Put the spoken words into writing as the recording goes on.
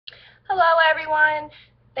Hello everyone.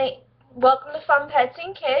 Welcome to Fun Pets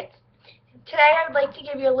and Kids. Today I would like to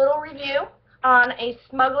give you a little review on a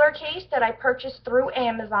Smuggler case that I purchased through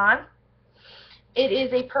Amazon. It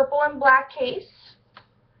is a purple and black case.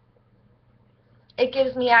 It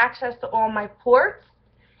gives me access to all my ports.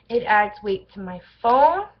 It adds weight to my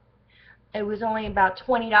phone. It was only about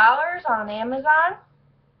 $20 on Amazon.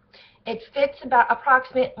 It fits about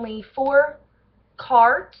approximately 4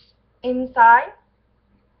 cards inside.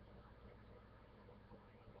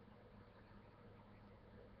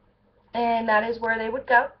 And that is where they would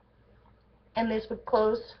go. And this would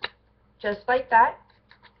close just like that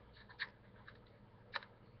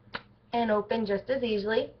and open just as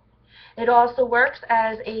easily. It also works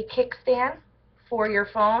as a kickstand for your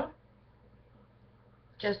phone,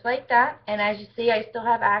 just like that. And as you see, I still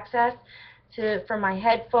have access for my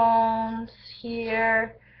headphones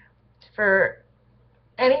here, for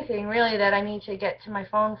anything really that I need to get to my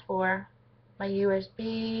phone for. My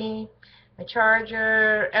USB, my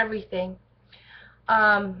charger, everything.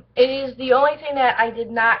 It is the only thing that I did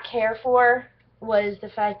not care for was the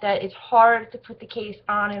fact that it's hard to put the case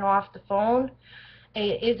on and off the phone.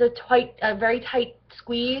 It is a very tight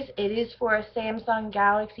squeeze. It is for a Samsung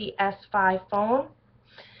Galaxy S5 phone,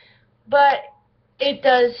 but it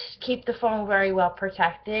does keep the phone very well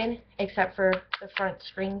protected, except for the front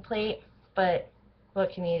screen plate. But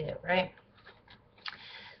what can you do, right?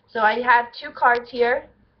 So I have 2 cards here.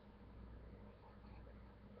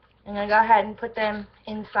 I'm going to go ahead and put them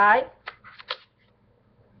inside,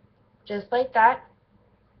 just like that.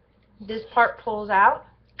 This part pulls out,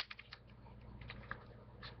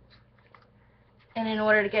 and in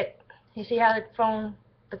order to get, you see how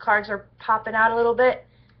the cards are popping out a little bit,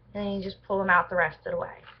 and then you just pull them out the rest of the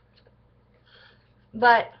way.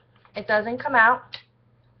 But it doesn't come out.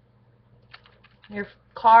 Your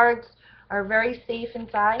cards are very safe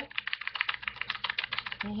inside.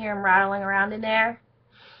 You hear them rattling around in there.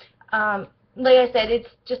 Like I said, it's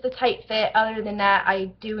just a tight fit. Other than that,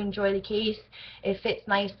 I do enjoy the case. It fits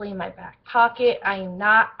nicely in my back pocket. I am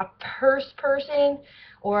not a purse person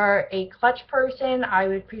or a clutch person. I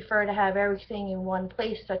would prefer to have everything in one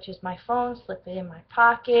place, such as my phone, slip it in my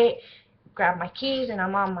pocket, grab my keys, and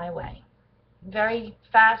I'm on my way. Very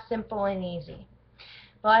fast, simple, and easy.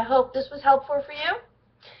 Well, I hope this was helpful for you.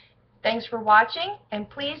 Thanks for watching, and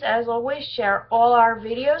please, as always, share all our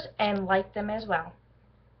videos and like them as well.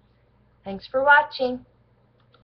 Thanks for watching.